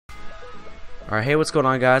Alright, hey, what's going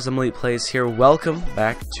on, guys? I'm ElitePlayz here. Welcome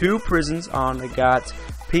back to Prisons on the GOTS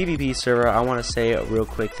PvP server. I want to say real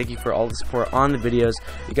quick, thank you for all the support on the videos.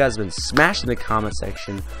 You guys have been smashing the comment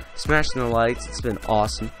section, smashing the likes. It's been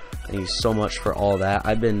awesome. Thank you so much for all that.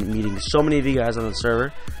 I've been meeting so many of you guys on the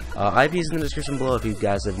server. IP is in the description below if you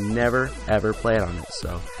guys have never ever played on it.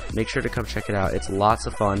 So make sure to come check it out. It's lots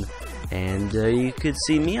of fun, and you could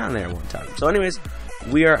see me on there one time. So anyways,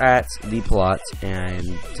 we are at the plot,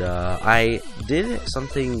 and I did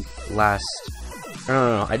something I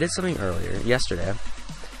did something earlier, yesterday,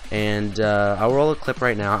 and I'll roll a clip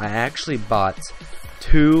right now. I actually bought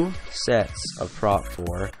 2 sets of Prop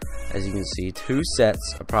 4, as you can see, 2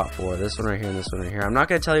 sets of Prop 4, this one right here and this one right here. I'm not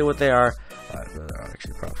going to tell you what they are, they're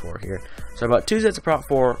actually Prop 4 here. So I bought 2 sets of Prop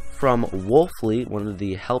 4 from Wolfly, one of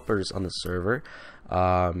the helpers on the server.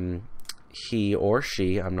 He or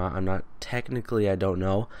she, I'm not technically, I don't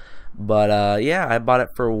know, but yeah, I bought it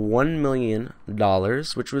for $1 million,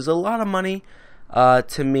 which was a lot of money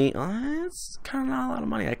to me. It's kind of not a lot of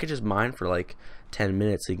money. I could just mine for like 10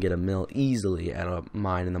 minutes and get a mil easily at a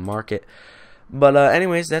mine in the market. But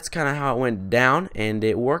anyways, that's kind of how it went down, and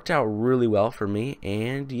it worked out really well for me.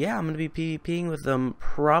 And yeah, I'm gonna be PvPing with them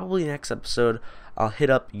probably next episode. I'll hit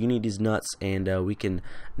up Unity's nuts, and we can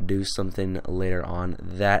do something later on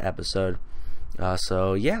that episode.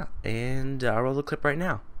 So yeah, and I'll roll the clip right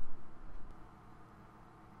now.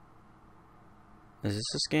 Is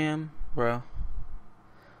this a scam, bro?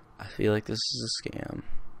 I feel like this is a scam.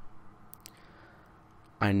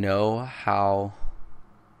 I know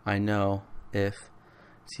if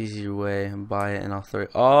it's easier way, buy it and I'll throw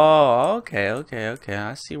it. Oh, okay.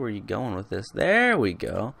 I see where you're going with this. There we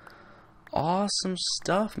go. Awesome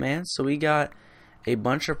stuff, man. So we got a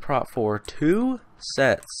bunch of Prop 4, 2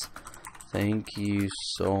 sets. Thank you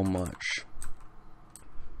so much.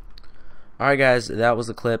 Alright, guys, that was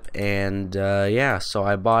the clip, and yeah, so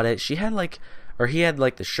I bought it. He had like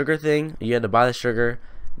the sugar thing. You had to buy the sugar,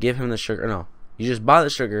 give him the sugar. No, you just buy the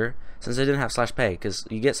sugar, since I didn't have /pay, because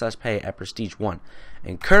you get /pay at Prestige 1.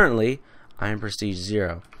 And currently, I am Prestige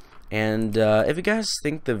 0. And if you guys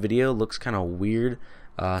think the video looks kind of weird,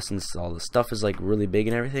 since all the stuff is like really big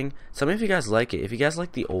and everything, tell me if you guys like it. If you guys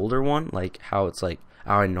like the older one, like how it's like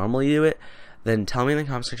how I normally do it, then tell me in the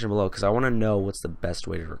comment section below, because I want to know what's the best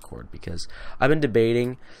way to record. Because I've been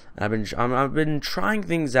debating, I've been trying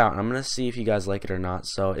things out, and I'm gonna see if you guys like it or not.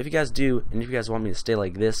 So if you guys do, and if you guys want me to stay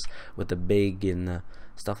like this with the big and the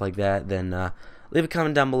stuff like that, then leave a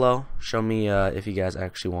comment down below. Show me if you guys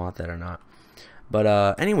actually want that or not.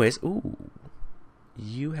 But anyways, ooh,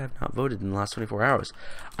 you have not voted in the last 24 hours.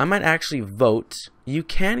 I might actually vote. You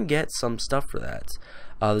can get some stuff for that.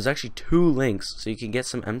 There's actually 2 links, so you can get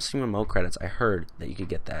some MCMMO credits. I heard that you could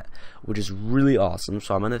get that, which is really awesome.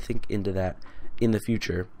 So I'm gonna think into that in the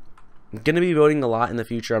future. I'm gonna be voting a lot in the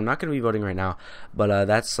future. I'm not gonna be voting right now, but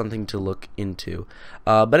that's something to look into.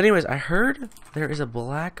 But anyways, I heard there is a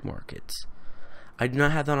black market. I do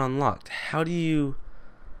not have that unlocked. How do you?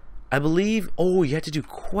 I believe. Oh, you have to do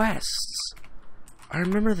quests. I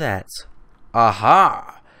remember that.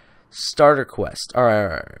 Aha! Starter quest.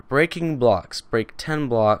 Alright. Breaking blocks. Break 10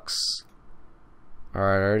 blocks.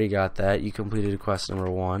 Alright, I already got that. You completed quest number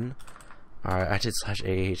 1. Alright, I did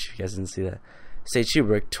 /AH if you guys didn't see that. Stage 2,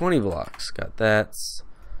 break 20 blocks. Got that.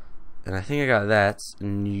 And I think I got that.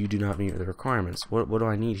 And you do not meet the requirements. What do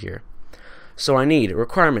I need here? So I need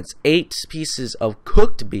requirements: 8 pieces of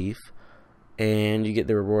cooked beef. And you get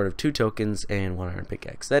the reward of 2 tokens and 1 iron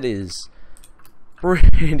pickaxe. That is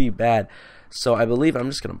pretty bad. So I believe I'm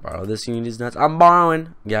just gonna borrow this. Unity's nuts. I'm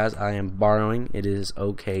borrowing, guys. I am borrowing. It is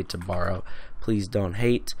okay to borrow. Please don't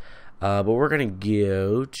hate. But we're gonna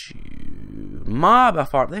go to Mob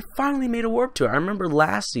Farm. They finally made a warp to it. I remember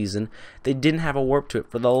last season they didn't have a warp to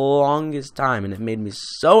it for the longest time, and it made me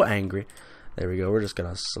so angry. There we go. We're just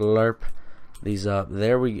gonna slurp these up.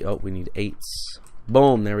 There we go. Oh, we need 8s.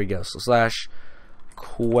 Boom. There we go. So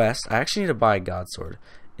 /quest. I actually need to buy a God Sword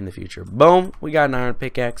in the future. Boom, we got an iron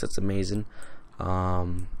pickaxe. That's amazing.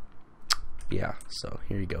 Yeah, so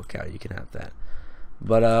here you go, Cal, you can have that.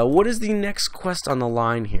 But what is the next quest on the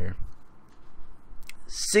line here?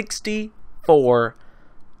 64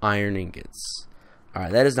 iron ingots.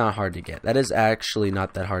 Alright, that is not hard to get. That is actually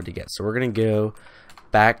not that hard to get. So we're gonna go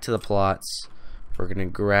back to the plots. We're gonna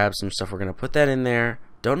grab some stuff. We're gonna put that in there.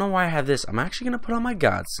 Don't know why I have this. I'm actually gonna put on my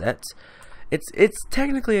God set. It's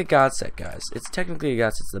technically a God set, guys. It's technically a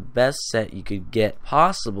God set. It's the best set you could get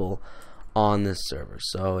possible on this server.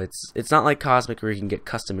 So it's not like Cosmic where you can get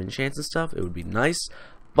custom enchants and stuff. It would be nice,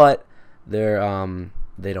 but they don't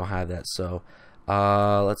have that. So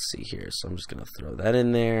let's see here. So I'm just gonna throw that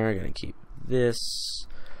in there. I'm gonna keep this.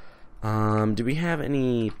 Do we have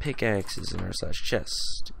any pickaxes in our slash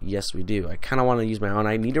chest? Yes, we do. I kind of want to use my own.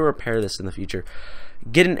 I need to repair this in the future.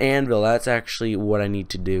 Get an anvil. That's actually what I need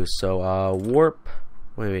to do. So, warp.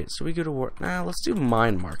 Wait. So we go to warp. Nah, let's do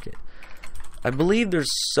mine market. I believe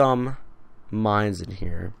there's some mines in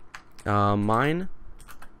here. Mine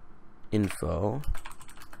info.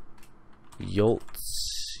 Yolit1.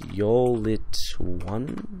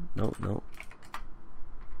 No.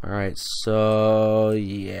 Alright, so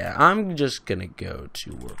yeah, I'm just gonna go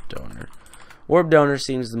to warp donor. Warp donor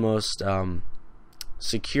seems the most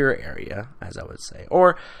secure area, as I would say,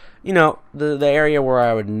 or you know, the area where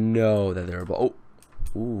I would know that there are.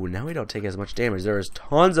 Ooh, now we don't take as much damage. There is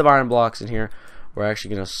tons of iron blocks in here. We're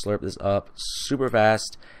actually gonna slurp this up super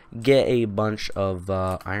fast, get a bunch of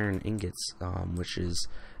iron ingots, which is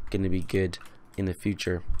gonna be good in the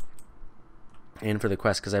future. And for the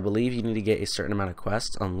quest, because I believe you need to get a certain amount of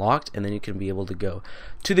quests unlocked, and then you can be able to go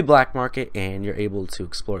to the black market and you're able to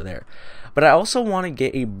explore there. But I also want to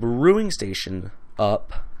get a brewing station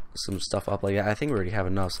up, some stuff up like that. I think we already have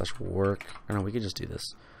enough slash work. I don't know, we could just do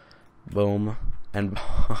this. Boom. And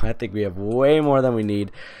I think we have way more than we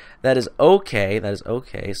need. That is okay. That is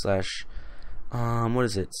okay. Slash what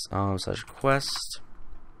is it? Slash quest.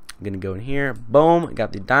 I'm gonna go in here. Boom.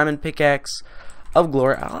 Got the diamond pickaxe of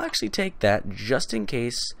glory. I'll actually take that just in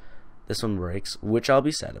case this one breaks, which I'll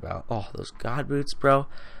be sad about. Oh, those god boots, bro.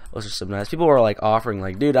 Those are so nice. People were like offering,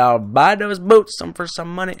 like, dude, I'll buy those boots for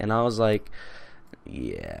some money, and I was like,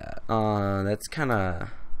 yeah, that's kind of,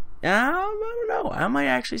 I don't know. I might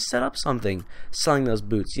actually set up something selling those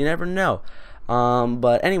boots. You never know.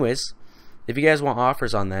 But anyways, if you guys want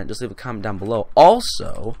offers on that, just leave a comment down below.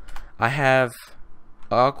 Also, I have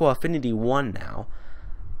Aqua Affinity 1 now.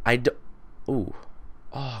 Ooh.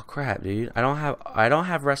 Oh crap, dude. I don't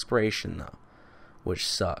have respiration though, which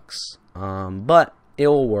sucks. But it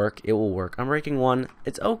will work. It will work. I'm ranking 1.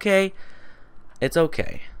 It's okay. It's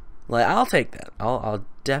okay. Like, I'll take that. I'll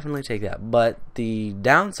definitely take that. But the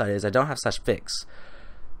downside is I don't have slash fix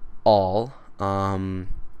all.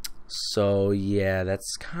 So yeah,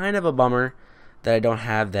 that's kind of a bummer that I don't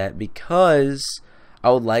have that, because I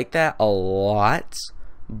would like that a lot.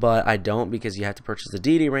 But I don't, because you have to purchase the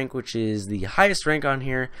deity rank, which is the highest rank on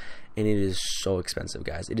here, and it is so expensive,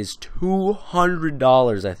 guys. It is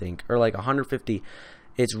 $200, I think, or like $150.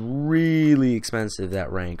 It's really expensive, that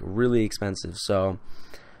rank, really expensive. So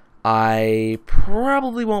I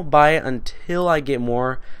probably won't buy it until I get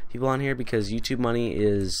more people on here, because YouTube money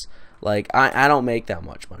is like, I don't make that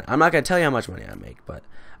much money. I'm not gonna tell you how much money I make, but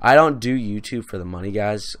I don't do YouTube for the money,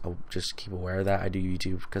 guys. I'll just keep aware of that. I do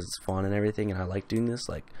YouTube because it's fun and everything, and I like doing this.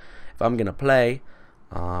 Like, if I'm gonna play,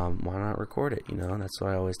 why not record it? You know, that's what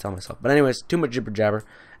I always tell myself. But anyways, too much jibber jabber,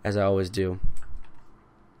 as I always do.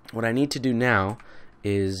 What I need to do now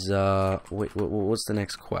is wait, what's the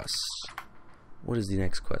next quest? What is the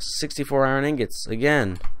next quest? 64 iron ingots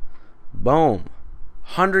again. Boom.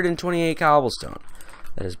 128 cobblestone.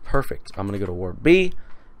 That is perfect. I'm gonna go to Warp B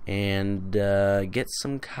and get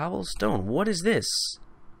some cobblestone. What is this?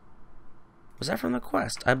 Was that from the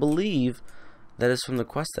quest? I believe that is from the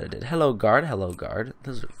quest that I did. Hello guard, hello guard.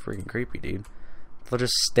 Those are freaking creepy, dude. They're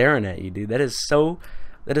just staring at you, dude. That is so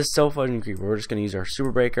fucking creepy. We're just gonna use our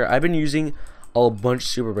super breaker. I've been using a bunch of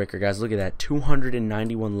super breaker, guys. Look at that,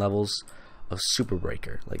 291 levels of super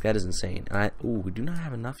breaker. Like, that is insane. And we do not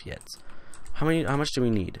have enough yet. How much do we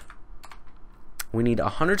need? We need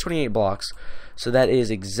 128 blocks, so that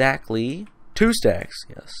is exactly 2 stacks.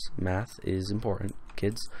 Yes, math is important,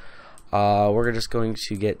 kids. We're just going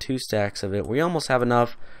to get 2 stacks of it. We almost have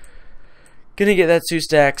enough. Gonna get that 2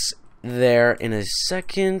 stacks there in a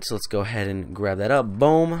second. So let's go ahead and grab that up.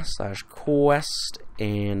 Boom, slash quest,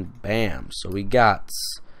 and bam. So we got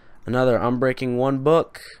another Unbreaking 1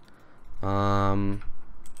 book. Some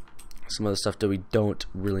other stuff that we don't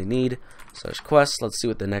really need. Slash quest. Let's see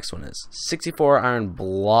what the next one is. 64 iron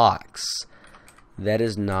blocks.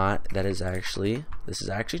 This is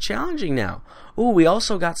actually challenging now. Ooh, we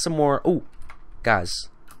also got some more. Ooh, guys,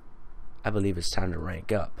 I believe it's time to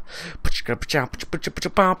rank up. I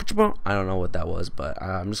don't know what that was, but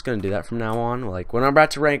I'm just gonna do that from now on. Like, when I'm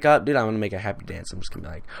about to rank up, dude, I'm gonna make a happy dance. I'm just gonna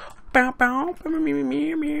be like, I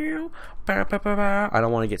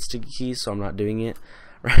don't want to get sticky keys, so I'm not doing it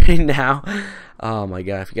right now. Oh my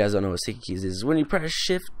god, if you guys don't know what sticky keys is, when you press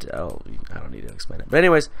shift, I don't need to explain it. But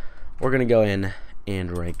anyways, we're gonna go in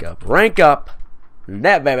and rank up.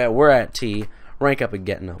 That baby, we're at T. Rank up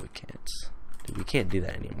again. No, we can't. Dude, we can't do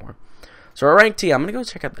that anymore. So our rank T, I'm gonna go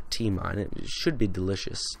check out the T mine. It should be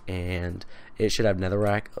delicious, and it should have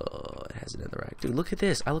netherrack. Oh, it has a netherrack. Dude, look at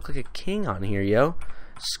this. I look like a king on here, yo.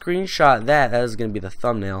 screenshot that. That is going to be the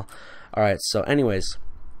thumbnail. Alright, so anyways,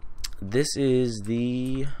 this is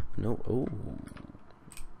the... No, ooh,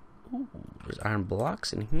 there's iron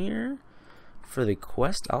blocks in here for the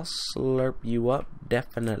quest. I'll slurp you up,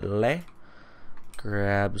 definitely.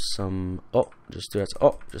 Grab some... just threw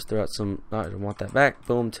out some... No, I don't want that back.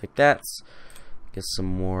 Boom, take that. Get some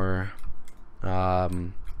more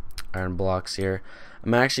iron blocks here.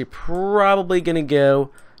 I'm actually probably gonna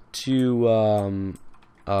go to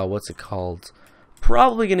what's it called?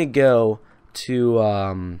 Probably gonna go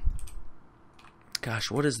to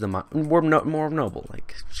gosh, what is the more noble?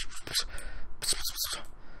 Like,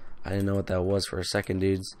 I didn't know what that was for a second,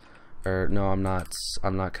 dudes. Or no, I'm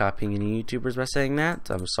not copying any YouTubers by saying that.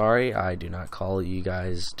 I'm sorry. I do not call you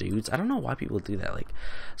guys dudes. I don't know why people do that. Like,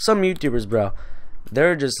 some YouTubers, bro,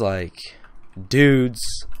 they're just like, dudes,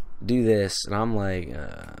 do this, and I'm like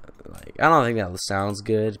I don't think that sounds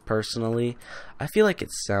good personally. I feel like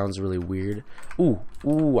it sounds really weird. Ooh,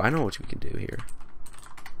 I know what we can do here.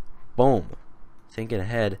 Boom. Thinking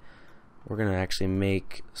ahead, we're gonna actually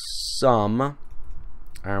make some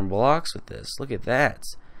iron blocks with this. Look at that.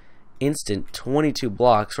 Instant 22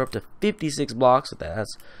 blocks. We're up to 56 blocks with that.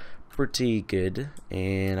 That's pretty good.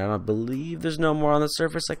 And I don't believe there's no more on the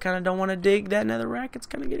surface. I kind of don't want to dig that netherrack. It's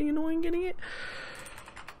kind of getting annoying getting it.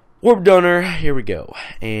 Warp donor. Here we go.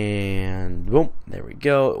 And boom. There we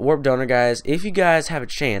go. Warp donor, guys. If you guys have a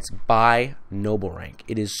chance, buy noble rank.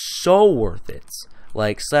 It is so worth it.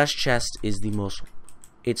 Like, slash chest is the most...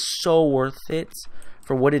 It's so worth it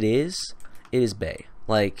for what it is. It is bae.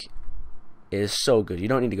 Like... It is so good. You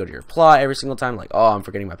don't need to go to your plot every single time. Like, oh, I'm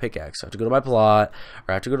forgetting my pickaxe. So I have to go to my plot,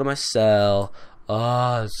 or I have to go to my cell.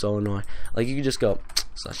 Oh, it's so annoying. Like, you can just go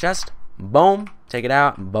slash chest, boom, take it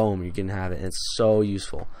out, boom, you can have it. And it's so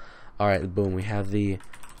useful. All right, boom. We have the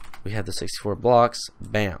 64 blocks.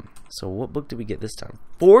 Bam. So what book did we get this time?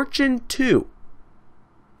 Fortune 2.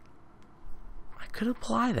 I could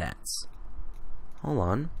apply that. Hold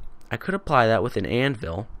on. I could apply that with an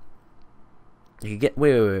anvil. You could get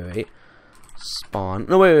wait. Spawn.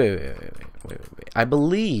 No, wait. I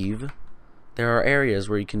believe there are areas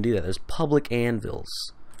where you can do that. There's public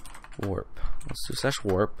anvils. Warp. Let's do slash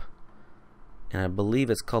warp. And I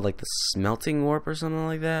believe it's called like the smelting warp or something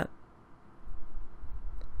like that.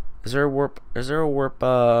 Is there a warp? Is there a warp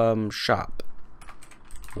shop?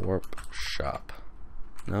 Warp shop.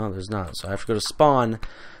 No, there's not. So I have to go to spawn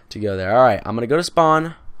to go there. All right, I'm gonna go to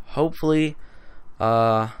spawn. Hopefully,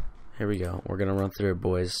 here we go. We're gonna run through it,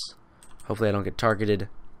 boys. Hopefully I don't get targeted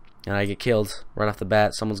and I get killed right off the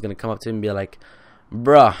bat. Someone's going to come up to him and be like,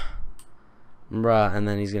 bruh, and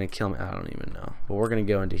then he's going to kill me. I don't even know. But we're going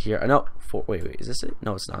to go into here. No, wait, is this it?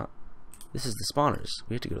 No, it's not. This is the spawners.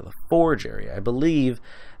 We have to go to the forge area. I believe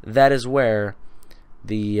that is where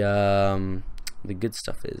the good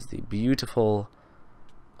stuff is. The beautiful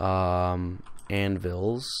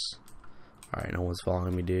anvils. Alright, no one's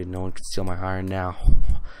following me, dude. No one can steal my iron now.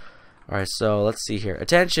 Alright, so let's see here.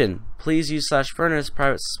 Attention! Please use slash furnace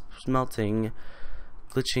private smelting.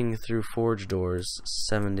 Glitching through forge doors.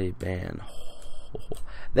 7-day ban.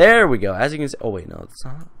 There we go. As you can see. Oh, wait, no, it's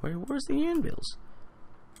not. Where's the anvils?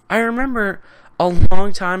 I remember a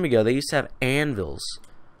long time ago they used to have anvils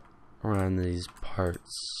around these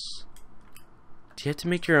parts. Do you have to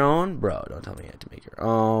make your own? Bro, don't tell me you have to make your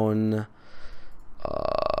own.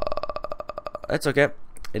 That's okay.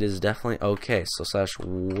 It is definitely okay. So slash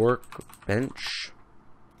workbench.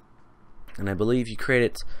 And I believe you create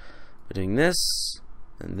it by doing this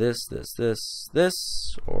and this,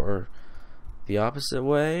 or the opposite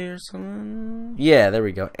way or something. Yeah, there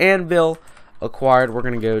we go. Anvil acquired. We're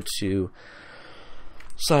gonna go to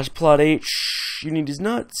slash plot H. You need his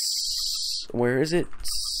nuts. Where is it?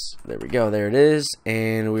 There we go. There it is.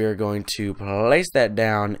 And we are going to place that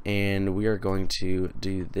down, and we are going to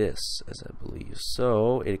do this, as I believe.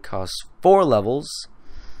 So it costs 4 levels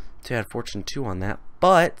to add Fortune 2 on that,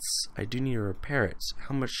 but I do need to repair it.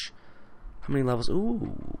 How many levels?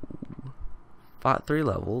 Ooh, 3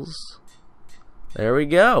 levels. There we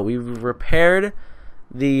go. We've repaired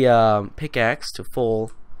the pickaxe to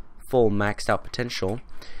full maxed out potential,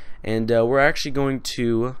 and we're actually going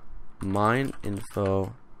to mine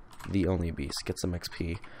info. The only beast. Get some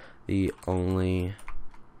XP. The only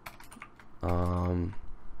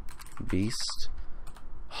beast.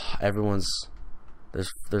 Everyone's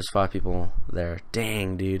there's 5 people there.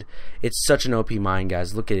 Dang, dude. It's such an OP mine,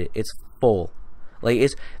 guys. Look at it. It's full. Like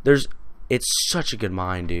it's such a good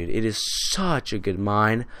mine, dude. It is such a good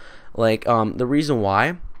mine. Like the reason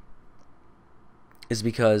why is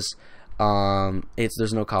because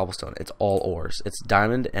there's no cobblestone. It's all ores. It's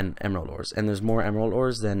diamond and emerald ores, and there's more emerald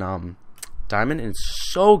ores than diamond, and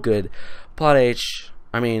it's so good. Plot H,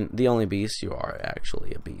 I mean, the only beast. You are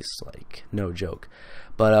actually a beast, like, no joke.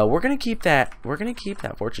 But we're gonna keep that. We're gonna keep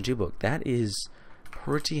that Fortune 2 book. That is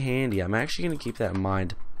pretty handy. I'm actually gonna keep that in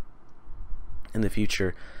mind in the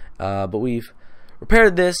future. But we've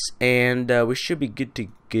repaired this, and we should be good to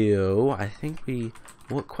go. I think we.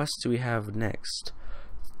 What quests do we have next?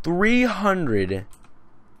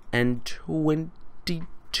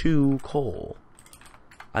 322 coal.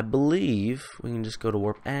 I believe we can just go to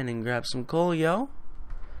Warp N and grab some coal, yo.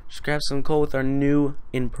 Just grab some coal with our new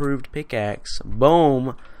improved pickaxe.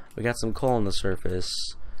 Boom! We got some coal on the surface.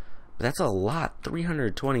 But that's a lot.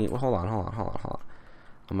 320. Well, hold on.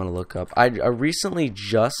 I'm gonna look up. I recently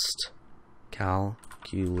just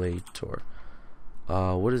calculator.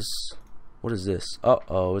 What is this?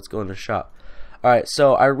 Uh-oh, it's going to shop. Alright,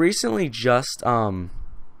 so I recently just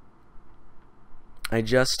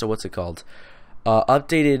what's it called?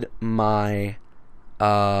 Updated my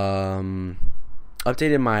OS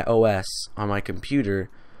on my computer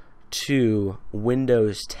to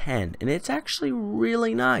Windows 10, and it's actually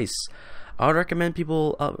really nice. I would recommend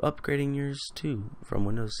people upgrading yours too from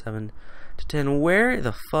Windows 7 to 10. Where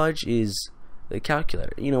the fudge is the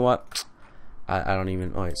calculator? You know what? I don't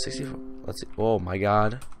even. Oh, wait, 64. Let's see. Oh my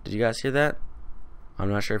God! Did you guys hear that? I'm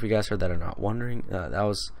not sure if you guys heard that or not. Wondering. That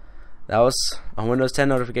was a Windows 10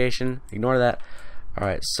 notification. Ignore that. All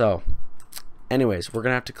right. So, anyways, we're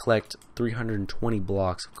gonna have to collect 320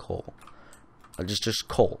 blocks of coal. Just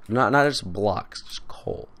coal, not just blocks, just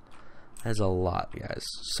coal. That's a lot, guys.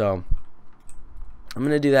 So, I'm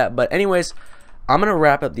gonna do that. But anyways, I'm gonna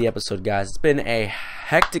wrap up the episode, guys. It's been a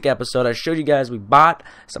hectic episode. I showed you guys we bought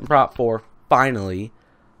some Prop 4 finally,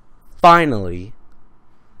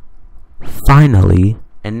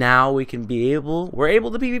 and now we're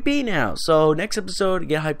able to PvP now. So next episode,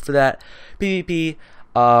 get hyped for that PvP.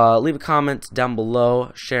 Leave a comment down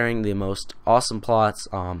below sharing the most awesome plots.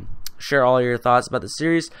 Share all your thoughts about the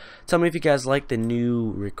series. Tell me if you guys like the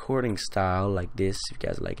new recording style like this, if you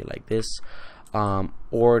guys like it like this,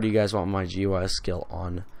 or do you guys want my GUI skill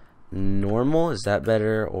on normal? Is that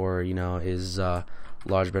better, or you know, is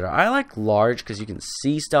large better? I like large because you can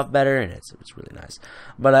see stuff better, and it's really nice.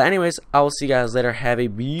 But anyways, I will see you guys later. Have a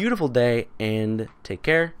beautiful day, and take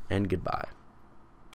care, and goodbye.